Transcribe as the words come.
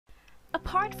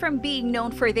Apart from being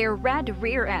known for their red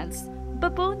rear ends,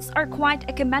 baboons are quite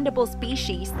a commendable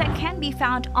species that can be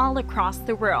found all across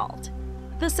the world.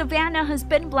 The savannah has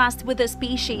been blessed with the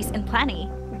species in plenty,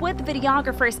 with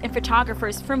videographers and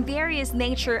photographers from various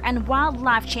nature and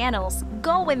wildlife channels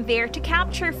going there to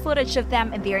capture footage of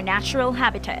them in their natural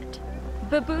habitat.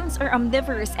 Baboons are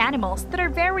omnivorous animals that are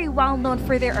very well known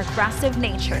for their aggressive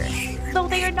nature. Though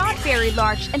they are not very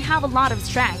large and have a lot of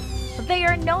strength, they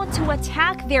are known to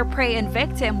attack their prey and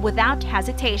victim without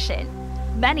hesitation.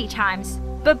 Many times,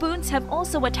 baboons have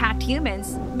also attacked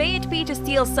humans, may it be to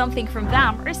steal something from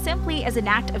them or simply as an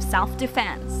act of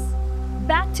self-defense.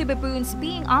 Back to baboons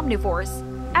being omnivores,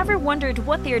 ever wondered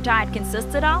what their diet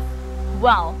consisted of?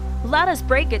 Well, let us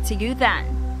break it to you then.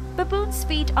 Baboons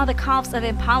feed on the calves of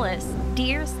impalas,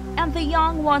 deers, and the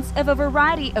young ones of a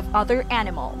variety of other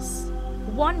animals.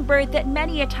 One bird that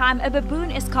many a time a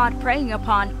baboon is caught preying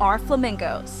upon are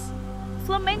flamingos.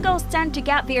 Flamingos tend to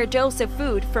get their dose of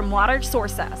food from water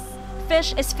sources.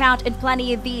 Fish is found in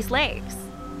plenty of these lakes.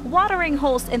 Watering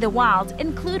holes in the wild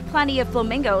include plenty of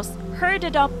flamingos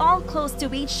herded up all close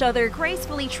to each other,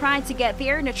 gracefully trying to get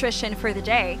their nutrition for the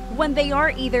day when they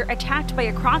are either attacked by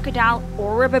a crocodile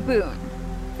or a baboon.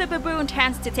 The baboon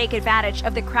tends to take advantage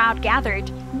of the crowd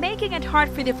gathered, making it hard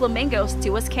for the flamingos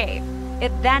to escape.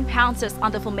 It then pounces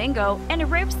on the flamingo and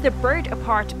rips the bird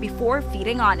apart before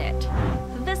feeding on it.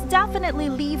 This definitely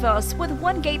leaves us with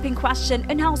one gaping question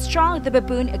on how strong the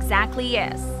baboon exactly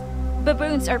is.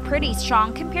 Baboons are pretty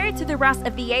strong compared to the rest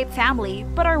of the ape family,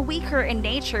 but are weaker in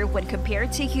nature when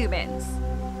compared to humans.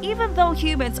 Even though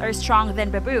humans are stronger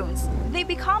than baboons, they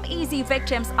become easy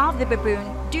victims of the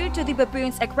baboon due to the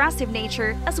baboon's aggressive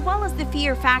nature as well as the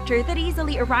fear factor that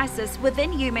easily arises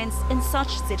within humans in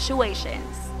such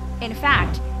situations. In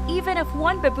fact, even if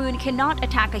one baboon cannot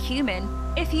attack a human,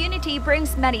 if unity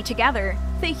brings many together,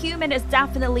 the human is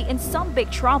definitely in some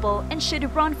big trouble and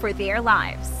should run for their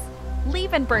lives.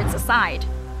 Leaving birds aside,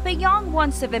 the young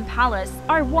ones of impalas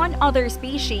are one other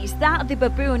species that the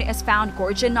baboon is found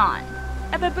gorging on.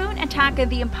 A baboon attacking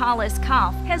the impala's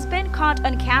calf has been caught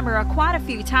on camera quite a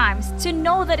few times to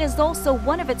know that is also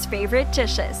one of its favorite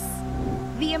dishes.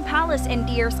 The impalas and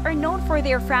deers are known for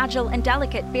their fragile and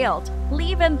delicate build,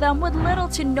 leaving them with little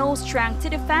to no strength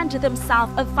to defend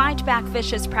themselves and fight back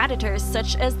vicious predators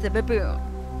such as the baboon.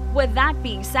 With that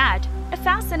being said, a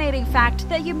fascinating fact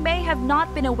that you may have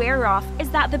not been aware of is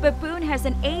that the baboon has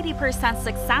an 80%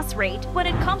 success rate when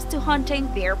it comes to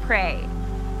hunting their prey.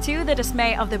 To the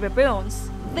dismay of the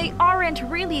baboons, they aren't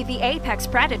really the apex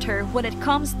predator when it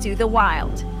comes to the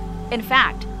wild. In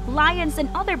fact, lions and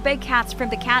other big cats from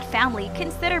the cat family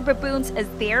consider baboons as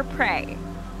their prey.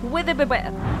 With a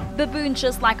baboon,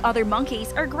 just like other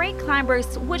monkeys, are great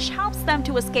climbers, which helps them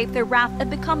to escape the wrath of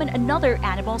becoming another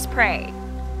animal's prey.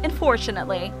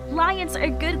 Unfortunately, lions are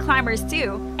good climbers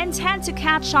too and tend to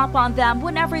catch up on them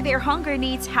whenever their hunger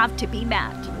needs have to be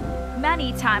met.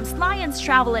 Many times, lions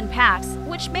travel in packs,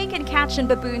 which make catching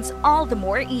baboons all the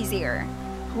more easier.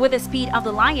 With the speed of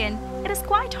the lion, it is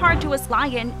quite hard to a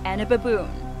lion and a baboon.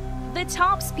 The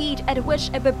top speed at which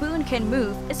a baboon can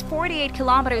move is 48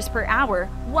 kilometers per hour,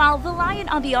 while the lion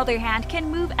on the other hand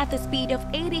can move at the speed of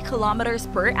 80 kilometers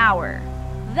per hour.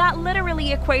 That literally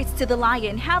equates to the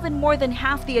lion having more than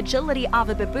half the agility of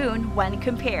a baboon when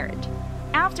compared.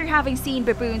 After having seen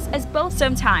baboons as both,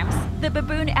 sometimes the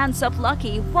baboon ends up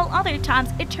lucky, while other times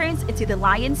it turns into the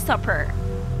lion's supper.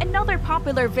 Another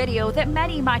popular video that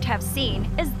many might have seen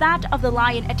is that of the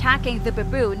lion attacking the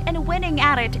baboon and winning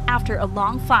at it after a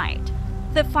long fight.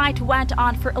 The fight went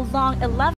on for a long 11